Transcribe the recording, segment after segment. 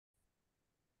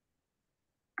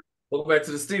Welcome back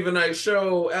to the Stephen Knight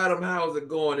Show. Adam, how's it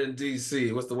going in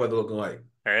DC? What's the weather looking like?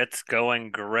 It's going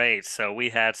great. So we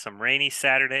had some rainy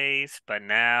Saturdays, but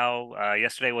now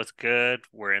yesterday was good.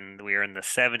 We are in the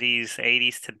 70s,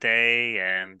 80s today,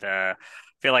 and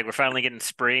feel like we're finally getting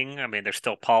spring. I mean, there's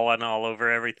still pollen all over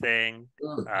everything.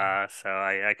 Mm. So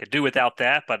I could do without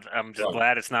that, but I'm just Right.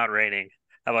 glad it's not raining.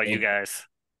 How about you And guys?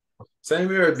 same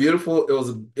here, beautiful.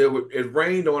 It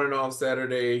rained on and off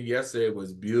Saturday. Yesterday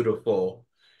was beautiful,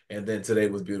 and then today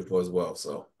was beautiful as well.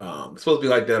 So it's supposed to be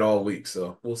like that all week.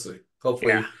 So we'll see.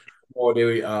 Yeah, Hopefully, all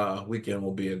day weekend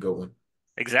will be a good one.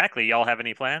 exactly. Y'all have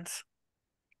any plans?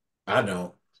 I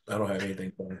don't. I don't have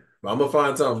anything planned, but I'm gonna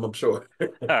find something. I'm sure.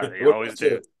 You What always about do.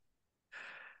 you?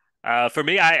 For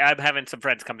me, I'm having some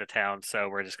friends come to town, so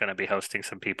we're just going to be hosting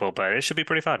some people, but it should be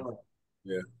pretty fun.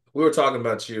 Yeah. We were talking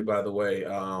about you, by the way.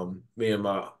 Me and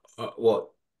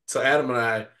so Adam and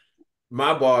I,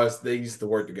 my boss, they used to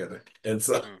work together. And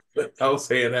so Mhm. I was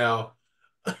saying how,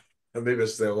 maybe I should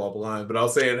say I'm off the line, but I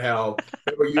was saying how,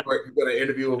 remember you were going to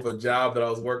interview with a job that I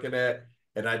was working at,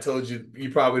 and I told you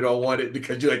you probably don't want it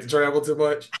because you like to travel too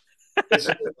much. And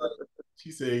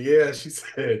she said, yeah, she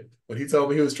said, but he told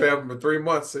me he was traveling for 3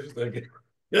 months. So she's thinking,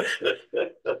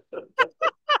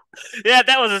 Yeah,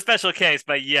 that was a special case,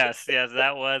 but yes, that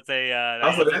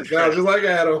I said, was a that sounds description. just like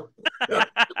Adam.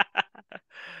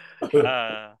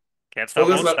 uh, can't Well, stop,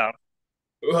 listen, won't stop.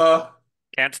 uh,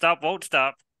 Can't stop, won't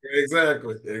stop.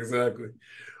 exactly, exactly.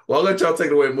 Well, I'll let y'all take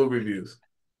it away with movie reviews.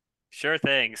 Sure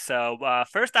thing. So,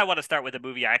 first, I want to start with a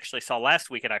movie I actually saw last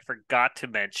week and I forgot to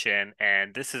mention.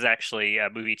 And this is actually a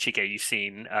movie, Chike, you've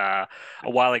seen a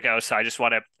while ago. So, I just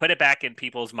want to put it back in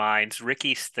people's minds.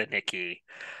 Ricky Stenicki.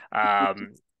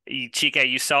 Um, Chike,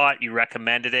 you saw it, you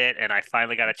recommended it, and I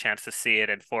finally got a chance to see it.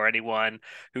 And for anyone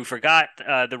who forgot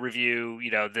the review,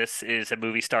 this is a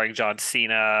movie starring John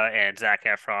Cena and Zac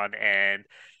Efron. And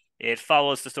it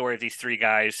follows the story of these three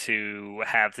guys who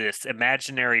have this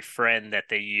imaginary friend that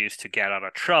they use to get out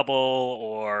of trouble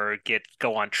or get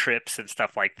go on trips and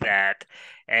stuff like that.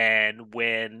 And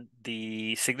when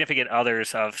the significant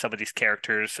others of some of these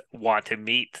characters want to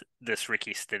meet this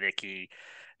Ricky Stenicki,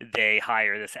 they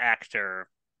hire this actor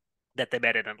that they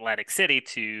met in Atlantic City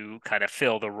to kind of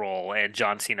fill the role. And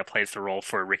John Cena plays the role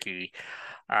for Ricky.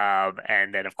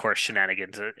 And then, of course,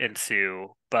 shenanigans ensue.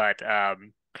 But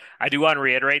I do want to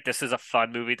reiterate this is a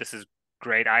fun movie. This is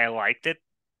great. I liked it.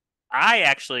 I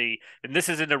actually, and this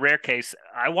is in the rare case,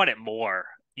 I want it more.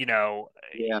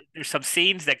 Yeah. There's some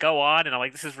scenes that go on, and I'm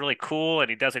like, this is really cool, and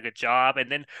he does a good job.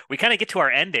 And then we kind of get to our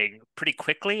ending pretty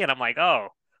quickly, and I'm like, oh,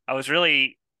 I was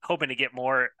really hoping to get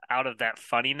more out of that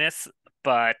funniness,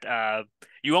 but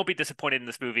you won't be disappointed in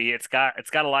this movie. It's got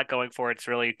a lot going for it. It's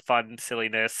really fun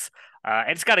silliness,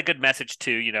 and it's got a good message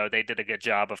too. They did a good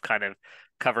job of kind of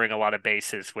covering a lot of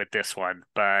bases with this one.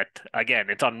 But again,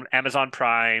 it's on Amazon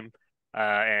Prime.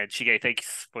 And Shige,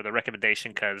 thanks for the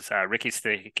recommendation because Ricky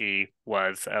Sticky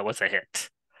was a hit.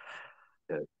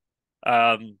 Okay.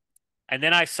 Um, and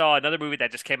then I saw another movie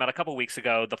that just came out a couple weeks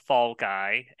ago, The Fall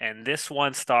Guy, and this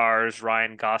one stars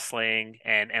Ryan Gosling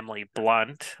and Emily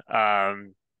Blunt.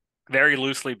 Very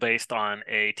loosely based on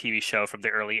a TV show from the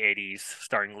early '80s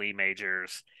starring Lee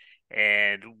Majors.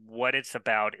 And what it's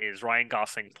about is Ryan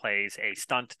Gosling plays a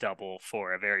stunt double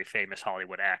for a very famous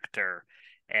Hollywood actor.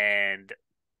 And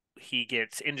he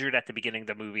gets injured at the beginning of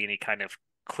the movie and he kind of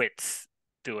quits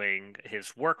doing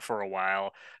his work for a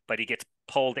while, but he gets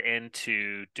pulled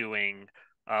into doing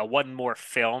one more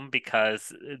film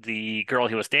because the girl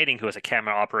he was dating, who was a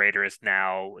camera operator, is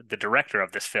now the director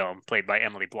of this film, played by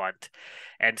Emily Blunt.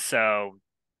 And so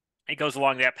it goes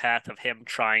along that path of him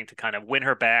trying to kind of win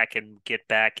her back and get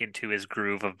back into his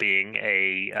groove of being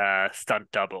a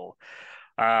stunt double.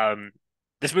 Um,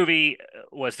 this movie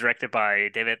was directed by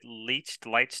David Leitch.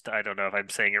 I don't know if I'm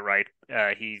saying it right.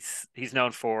 He's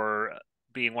known for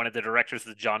being one of the directors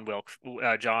of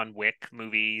the John Wick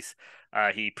movies.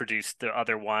 He produced the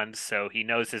other ones, so he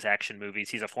knows his action movies.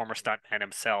 He's a former stuntman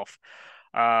himself,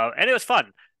 and it was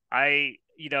fun.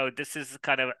 This is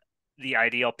kind of the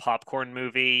ideal popcorn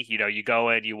movie. You go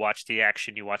in, you watch the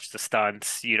action, you watch the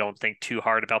stunts, you don't think too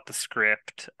hard about the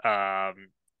script.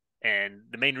 And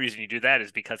the main reason you do that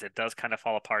is because it does kind of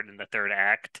fall apart in the third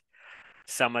act.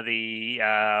 Some of the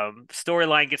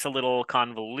storyline gets a little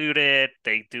convoluted.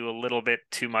 They do a little bit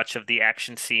too much of the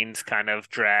action scenes, kind of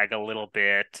drag a little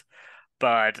bit.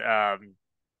 But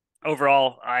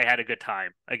overall, I had a good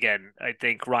time. Again, I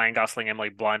think Ryan Gosling, Emily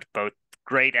Blunt, both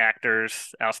great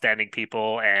actors, outstanding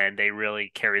people, and they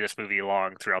really carry this movie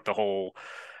along throughout the whole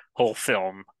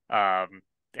film.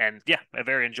 And yeah,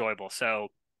 very enjoyable. So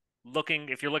looking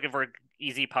if you're looking for an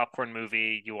easy popcorn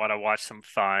movie, you want to watch some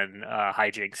fun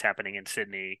hijinks happening in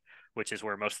Sydney, which is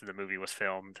where most of the movie was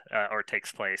filmed or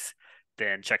takes place,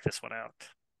 then check this one out.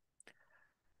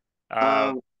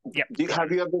 Uh, Um, yep, go have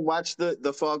ahead. you ever watched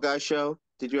the Fall Guy show?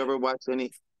 Did you ever watch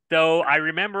any? So I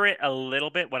remember it a little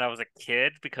bit when I was a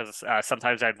kid because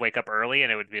sometimes I'd wake up early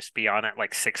and it would just be on at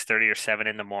like 6:30 or 7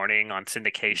 in the morning on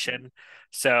syndication.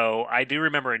 So I do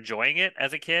remember enjoying it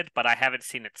as a kid, but I haven't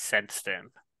seen it since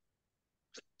then.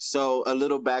 So a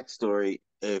little backstory.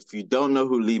 If you don't know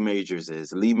who Lee Majors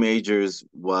is, Lee Majors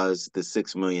was the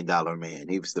 $6 million man.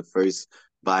 He was the first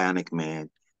Bionic Man.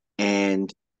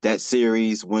 And that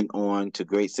series went on to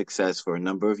great success for a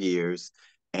number of years.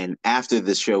 And after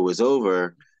the show was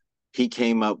over, he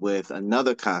came up with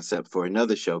another concept for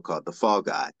another show called The Fall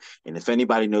Guy. And if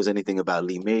anybody knows anything about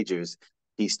Lee Majors,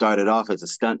 he started off as a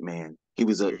stunt man. He Hmm.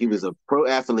 was a pro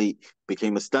athlete,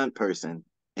 became a stunt person,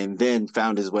 and then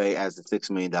found his way as the $6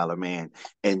 million man.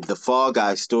 And the Fall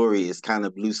Guy story is kind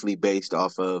of loosely based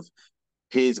off of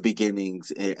his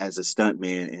beginnings as a stunt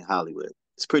man in Hollywood.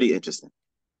 It's pretty interesting.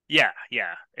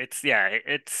 It's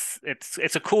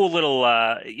a cool little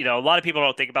a lot of people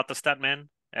don't think about the stuntmen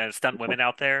and stunt women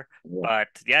out there, Yeah, but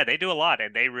yeah, they do a lot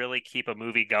and they really keep a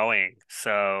movie going.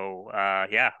 So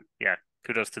yeah,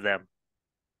 kudos to them.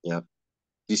 yeah.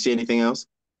 Do you see anything else?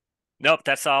 Nope,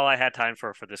 that's all I had time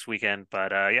for this weekend,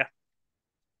 but yeah.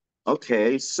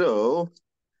 Okay, so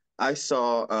I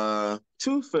saw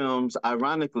two films,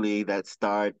 ironically, that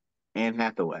starred Anne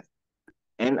Hathaway.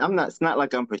 And it's not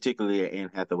like I'm particularly an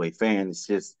Anne Hathaway fan. It's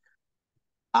just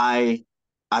I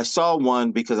I saw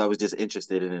one because I was just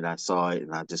interested in it. I saw it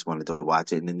and I just wanted to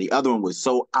watch it. And then the other one was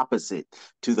so opposite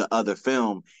to the other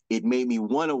film, it made me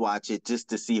want to watch it just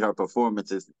to see her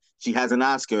performances. She has an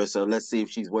Oscar, so let's see if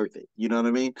she's worth it. You know what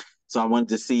I mean? So I wanted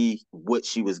to see what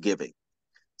she was giving.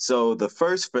 So the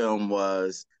first film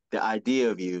was The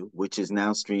Idea of You, which is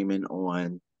now streaming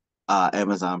on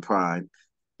Amazon Prime.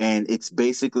 And it's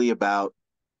basically about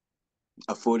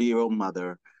a 40-year-old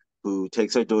mother who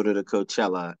takes her daughter to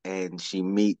Coachella and she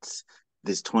meets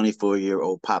this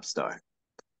 24-year-old pop star.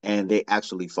 And they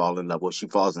actually fall in love. Well, she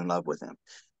falls in love with him.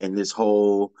 And this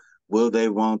whole will they,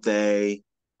 won't they,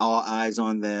 all eyes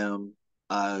on them.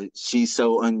 She's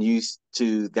so unused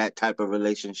to that type of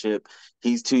relationship.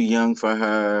 He's too young for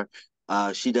her.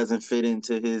 She doesn't fit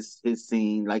into his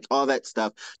scene, like all that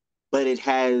stuff. But it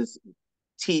has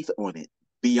teeth on it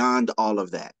beyond all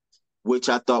of that, which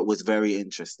I thought was very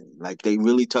interesting. Like they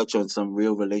really touch on some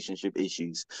real relationship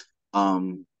issues.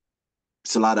 Um,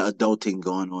 it's a lot of adulting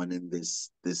going on in this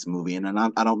movie, and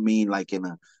I don't mean like in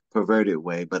a perverted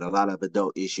way, but a lot of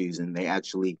adult issues, and they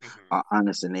actually Hmm. are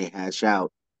honest and they hash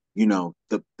out,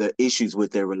 the issues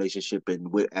with their relationship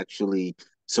and what actually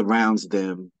surrounds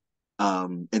them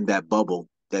in that bubble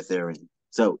that they're in.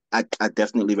 So I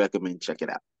definitely recommend check it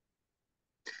out.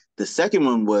 The second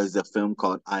one was a film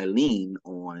called Eileen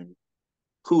on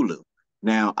Hulu.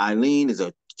 Now, Eileen is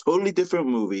a totally different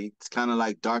movie. It's kind of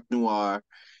like dark noir,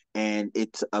 and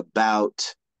it's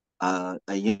about a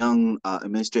young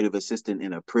administrative assistant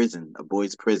in a prison, a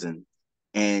boys' prison,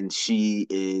 and she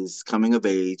is coming of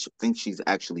age. I think she's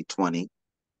actually 20,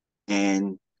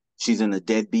 and she's in a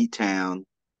deadbeat town.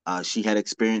 She had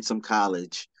experienced some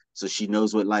college, so she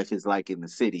knows what life is like in the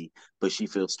city, but she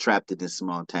feels trapped in this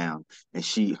small town. And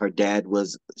her dad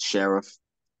was sheriff,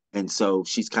 and so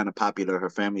she's kind of popular. Her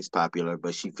family's popular,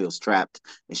 but she feels trapped,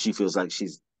 and she feels like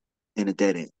she's in a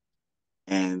dead end.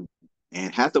 And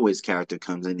and Hathaway's character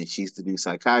comes in, and she's the new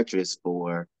psychiatrist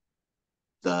for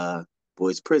the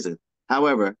boys' prison.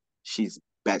 However, she's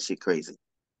batshit crazy,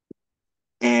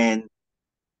 and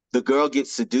the girl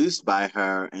gets seduced by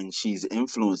her and she's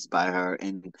influenced by her,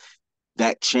 and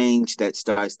that change that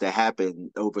starts to happen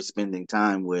over spending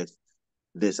time with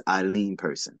this Eileen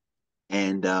person.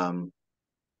 And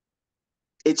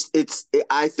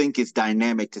I think it's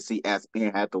dynamic to see Anne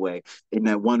Hathaway in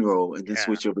that one role and then Yeah,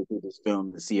 switch over to this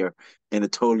film to see her in a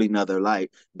totally another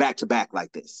light, back to back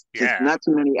like this, because yeah. not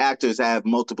too many actors have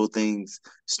multiple things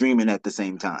streaming at the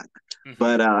same time. Hmm.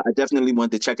 But I definitely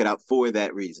wanted to check it out for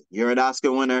that reason. You're an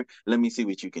Oscar winner. Let me see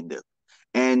what you can do.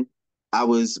 And I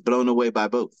was blown away by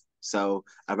both. So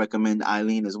I recommend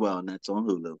Eileen as well, and that's on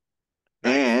Hulu.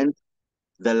 Nice. And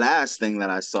the last thing that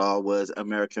I saw was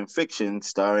American Fiction,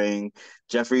 starring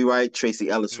Jeffrey Wright, Tracy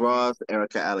Ellis Hmm. Ross,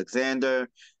 Erica Alexander,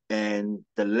 and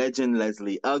the legend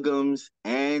Leslie Uggams,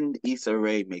 and Issa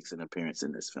Rae makes an appearance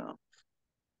in this film.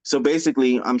 So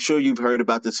basically, I'm sure you've heard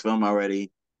about this film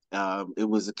already. It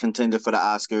was a contender for the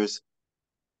Oscars,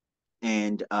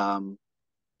 and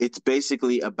it's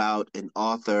basically about an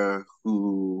author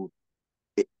who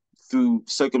through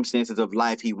circumstances of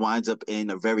life, he winds up in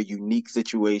a very unique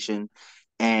situation,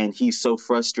 and he's so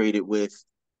frustrated with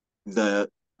the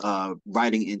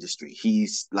writing industry.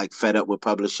 He's like fed up with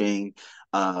publishing.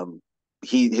 Um,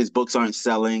 his books aren't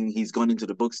selling. He's going into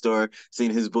the bookstore,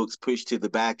 seeing his books pushed to the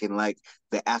back in like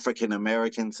the African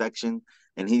American section.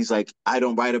 And he's like, I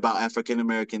don't write about African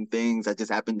American things. I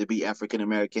just happen to be African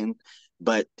American.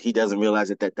 But he doesn't realize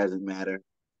that that doesn't matter.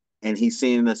 And he's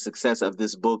seeing the success of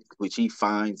this book, which he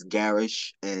finds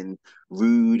garish and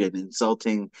rude and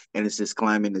insulting, and it's just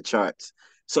climbing the charts.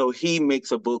 So he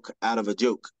makes a book out of a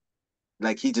joke.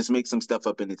 Like he just makes some stuff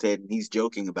up in his head and he's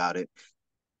joking about it.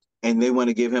 And they want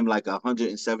to give him like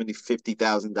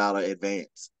 $150,000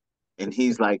 advance. And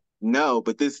he's like, no,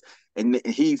 but this, and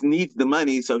he needs the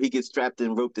money, so he gets trapped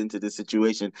and roped into this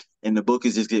situation. And the book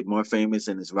is just getting more famous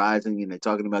and it's rising, and they're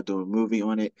talking about doing a movie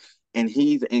on it. And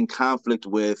he's in conflict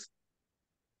with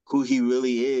who he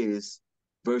really is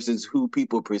versus who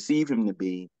people perceive him to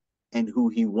be and who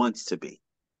he wants to be.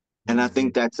 And I Mm-hmm.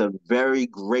 think that's a very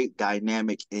great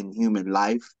dynamic in human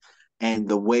life. And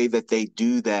the way that they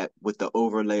do that with the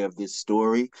overlay of this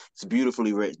story, it's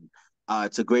beautifully written.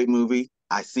 It's a great movie.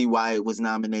 I see why it was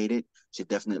nominated. Should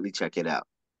definitely check it out.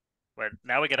 But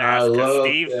now we got to I ask because love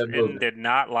Steve that movie. did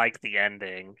not like the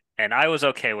ending, and I was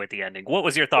okay with the ending. What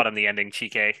was your thought on the ending,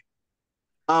 Chike?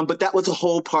 But that was a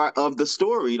whole part of the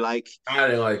story, like I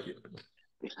didn't like it.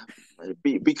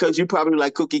 because you probably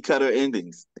like cookie cutter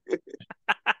endings.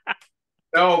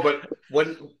 No, but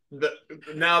when the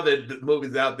now that the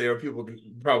movie's out there, people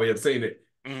probably have seen it.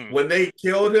 Mhm. When they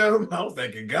killed him, I was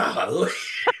thinking, God,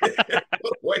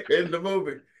 wait in the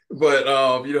movie. But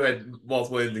you know, had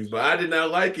multiple endings, but I did not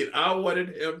like it. I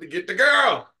wanted him to get the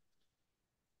girl.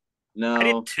 I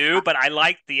did No, too, but I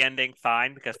liked the ending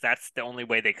fine because that's the only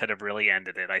way they could have really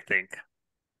ended it, I think.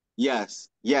 yes,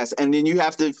 yes, and then you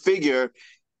have to figure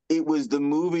it was the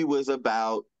movie was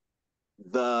about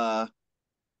the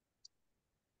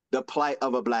the plight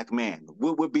of a black man.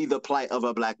 What would be the plight of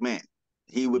a black man?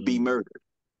 He would be Mm. murdered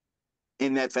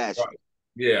in that fashion. Right.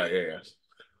 Yeah, yeah, yeah.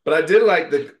 But I did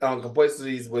like the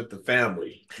complexities with the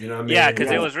family. You know what I Yeah, mean?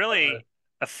 because it Yes, was really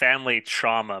a family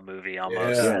trauma movie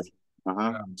Yeah. yes. almost.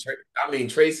 Uh-huh. I mean,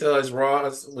 Trace Ellis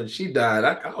Ross, when she died,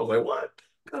 I was like, what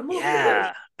kind of movie is this?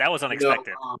 Yeah, that was You know,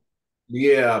 unexpected.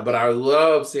 yeah, but I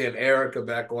love seeing Erica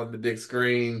back on the big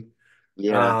screen.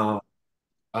 Yeah. Um,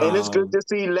 And it's good um, to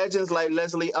see legends like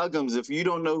Leslie Uggams. If you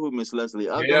don't know who Miss Leslie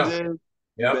Uggams yeah, is,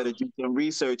 you yep. better do some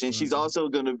research. And she's Mhm. also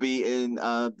going to be in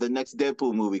the next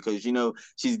Deadpool movie because you know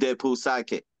she's Deadpool's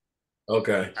sidekick.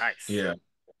 Okay, Nice. yeah.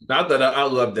 Not that I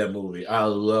love that movie. I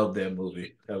love that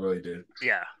movie. I really did.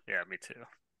 Yeah, yeah, me too.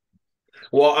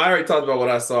 Well, I already talked about what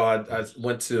I saw. I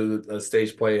went to a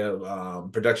stage play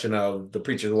of production of The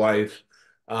Preacher's Wife.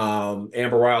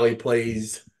 Amber Riley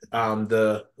plays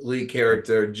the lead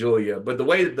character Julia, but the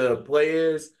way that the play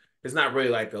is, it's not really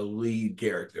like a lead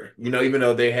character. You know, even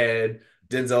though they had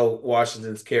Denzel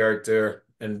Washington's character,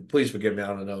 and please forgive me, I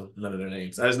don't know none of their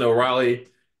names. I just know Riley,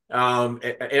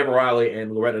 Amber Riley,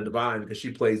 and Loretta Devine because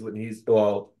she plays with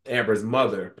Amber's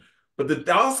mother. But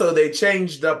also they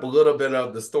changed up a little bit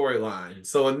of the storyline.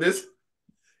 So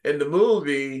in the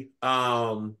movie,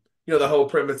 you know, the whole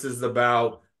premise is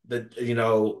about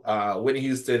Whitney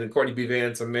Houston and Courtney B.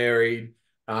 Vance are married.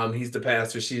 He's the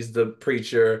pastor, she's the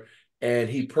preacher, and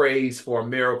he prays for a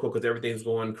miracle because everything's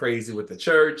going crazy with the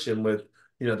church and with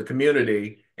the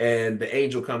community. And the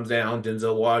angel comes down,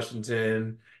 Denzel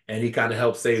Washington, and he kind of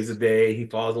helps saves the day. He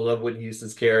falls in love with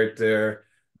Houston's character,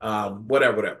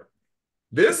 whatever, whatever.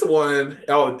 This one,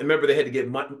 oh, remember they had to get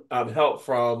help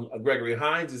from Gregory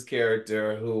Hines'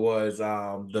 character, who was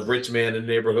the rich man in the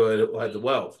neighborhood who had the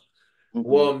wealth. Hmm.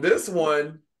 Well, in this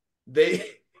one, they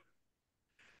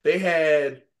they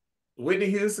had Whitney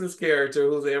Houston's character,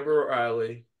 who's Amber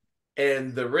Riley,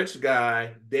 and the rich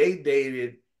guy. They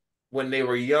dated when they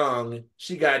were young.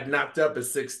 She got knocked up at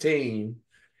 16,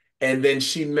 and then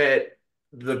she met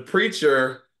the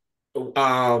preacher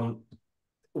um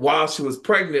while she was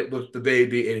pregnant with the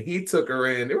baby, and he took her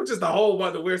in. It was just a whole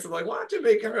bunch of weird stuff. Like, why'd you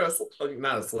make her not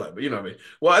a slut, but you know what I mean?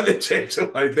 Why did they change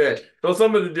it like that? So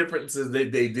some of the differences they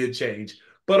did change.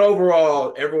 But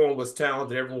overall, everyone was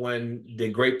talented. Everyone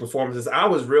did great performances. I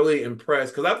was really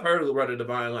impressed because I've heard Loretta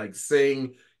Devine like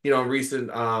sing, in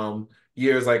recent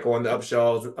years, like on the Up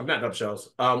shows. I'm not Up shows,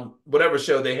 whatever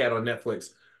show they had on Netflix.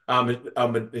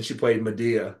 And she played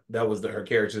Medea. That was her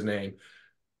character's name.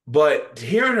 But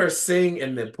hearing her sing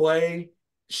in the play,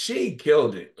 she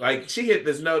killed it. Like she hit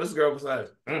this note. This girl was like,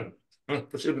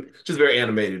 she's very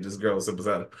animated. This girl was super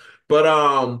sad. But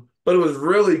it was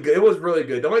really good. It was really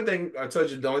good. The only thing I told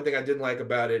you, the only thing I didn't like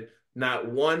about it Not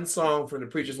one song from the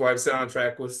Preacher's Wife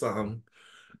soundtrack was sung.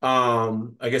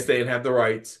 I guess they didn't have the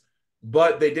rights,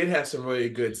 but they did have some really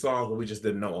good songs, but we just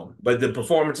didn't know them. But the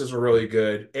performances were really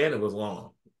good, and it was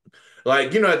long.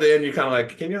 Like, at the end, you're kind of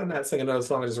like, can y'all not sing another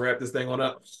song and just wrap this thing on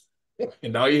up?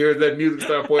 And all you hear is that music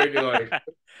start playing. You're like,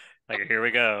 Like, here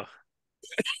we go.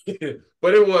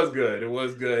 but it was good. It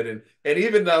was good, and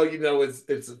even though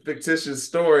it's a fictitious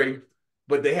story,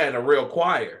 but they had a real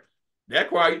choir. That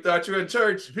choir, you thought you were in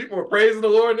church. People were praising the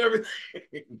Lord and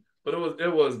everything. But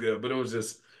it was good. But it was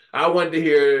just I wanted to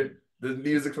hear the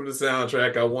music from the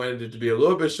soundtrack. I wanted it to be a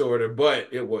little bit shorter, but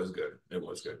it was good. It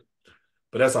was good.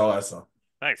 But that's all I saw.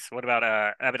 Nice. What about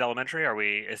Abbott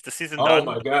Elementary? Is the season Oh done?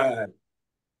 my God.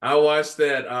 I watched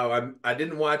that. I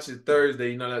didn't watch it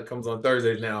Thursday. That comes on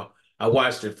Thursdays now. I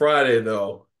watched it Friday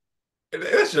though.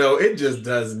 That show, it just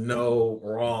does no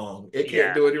wrong. It can't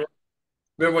Yeah. do any wrong.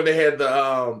 Remember when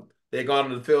they gone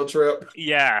on the field trip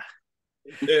Yeah.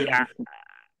 Yeah.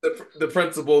 and the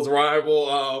principal's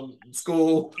rival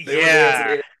school, they went there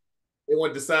to Yeah. they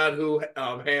went to decide who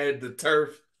had the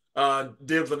turf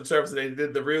dibs on the turf, so they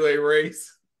did the relay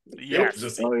race. It was Yes.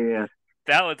 just Oh yeah.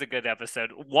 That was a good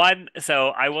episode. So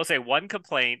I will say one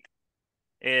complaint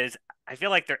is I feel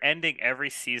like they're ending every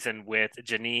season with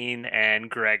Janine and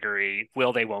Gregory.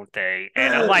 Will they, won't they?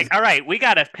 And I'm like, yes, all right, we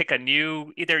got to pick a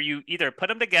new, either put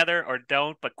them together or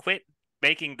don't, but quit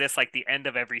making this like the end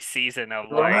of every season of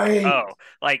like, right. oh,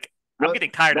 like I'm Well,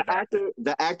 getting tired of that.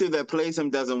 the actor that plays him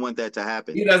doesn't want that to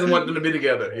happen. He doesn't want them to be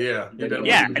together. Yeah, he doesn't want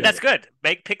Yeah, them to be and that's together.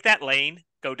 good. Pick that lane,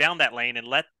 go down that lane, and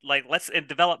let's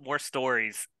develop more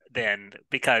stories then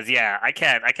because yeah, I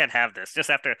can't have this. Just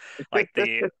after like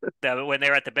the when they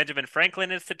were at the Benjamin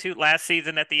Franklin Institute last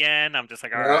season at the end, I'm just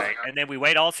like, all Yeah. right. And then we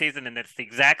wait all season and it's the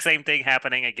exact same thing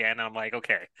happening again. I'm like,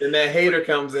 okay. Then that hater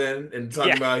comes in and talking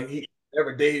Yeah. about he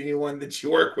never dated anyone that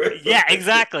you work with. Yeah,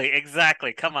 exactly.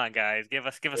 Exactly. Come on, guys. Give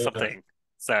us Yeah. something.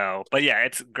 So, but yeah,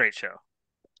 it's a great show.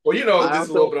 Well, I this is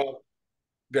a little also bit off.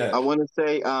 Go I ahead. want to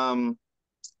say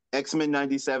X-Men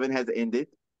 97 has ended.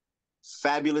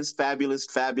 Fabulous, fabulous,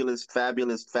 fabulous,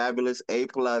 fabulous, fabulous. A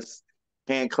plus,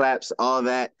 hand claps, all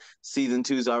that. Season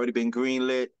two's already been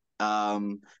greenlit.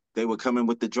 They were coming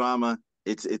with the drama.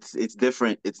 It's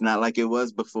different. It's not like it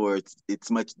was before. It's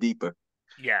much deeper.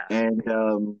 Yeah. And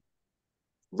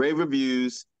rave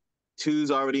reviews.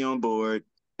 Two's already on board,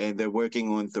 and they're working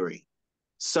on three.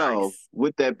 So, Nice.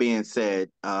 with that being said,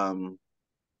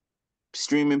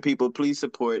 streaming people, please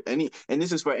support any, and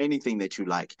this is for anything that you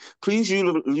like. Please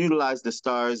utilize the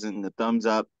stars and the thumbs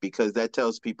up because that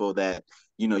tells people that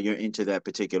you're into that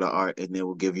particular art, and they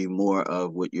will give you more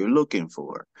of what you're looking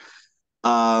for.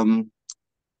 Um,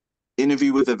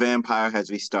 Interview with a Vampire has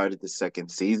restarted the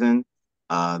second season.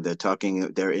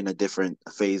 They're in a different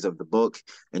phase of the book,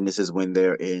 and this is when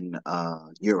they're in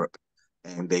Europe,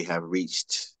 and they have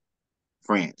reached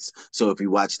France. So if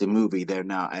you watch the movie, they're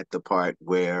now at the part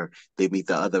where they meet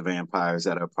the other vampires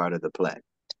that are part of the play.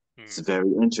 It's Hmm.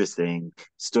 very interesting.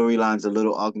 Storyline's a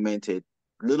little augmented,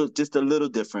 just a little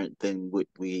different than what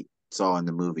we saw in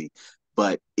the movie,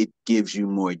 but it gives you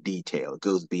more detail. It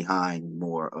goes behind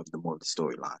more of the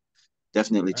storyline.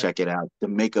 Definitely All right. check it out. The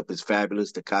makeup is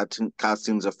fabulous. The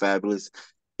costumes are fabulous.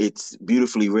 It's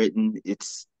beautifully written.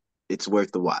 It's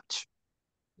worth the watch.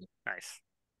 Nice.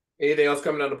 Anything else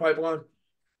coming down the pipeline?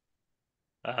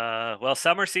 Well,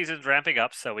 summer season's ramping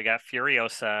up, so we got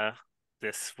Furiosa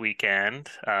this weekend,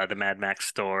 the Mad Max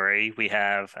story. We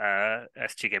have,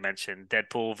 as Chike mentioned,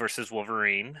 Deadpool versus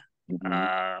Wolverine,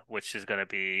 Mhm. which is going to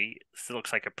be, still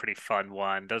looks like a pretty fun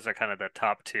one. Those are kind of the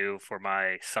top two for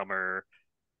my summer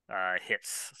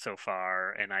hits so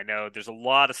far. And I know there's a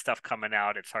lot of stuff coming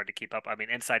out. It's hard to keep up. I mean,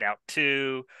 Inside Out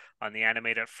 2 on the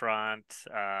animated front.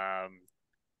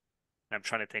 I'm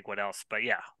trying to think what else, but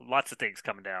yeah, lots of things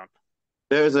coming down.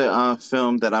 There's a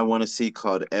film that I want to see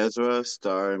called Ezra,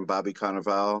 starring Bobby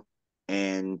Cannavale,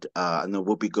 and I know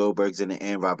Whoopi Goldberg's in it,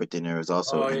 and Robert De Niro is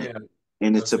also Oh in it. yeah,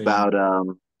 And I've it's seen that. about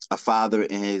a father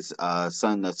and his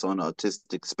son that's on the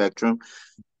autistic spectrum.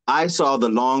 I saw the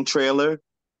long trailer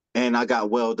and I got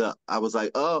welled up. I was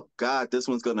like, "Oh God, this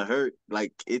one's gonna hurt!"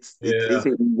 Like it's Yeah,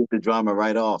 hitting with the drama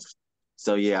right off.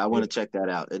 So yeah, I want yeah, to check that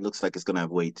out. It looks like it's gonna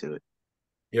have weight to it.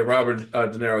 yeah. Robert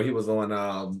De Niro, he was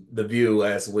on The View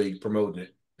last week promoting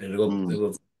it, and it Mm.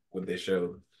 looks what they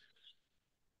showed.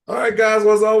 All right, guys.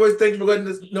 Well, as always, thank you for letting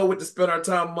us know what to spend our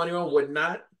time, money on, what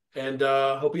not. And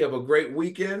hope you have a great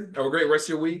weekend or a great rest of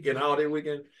your week and holiday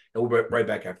weekend. And we'll be right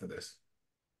back after this.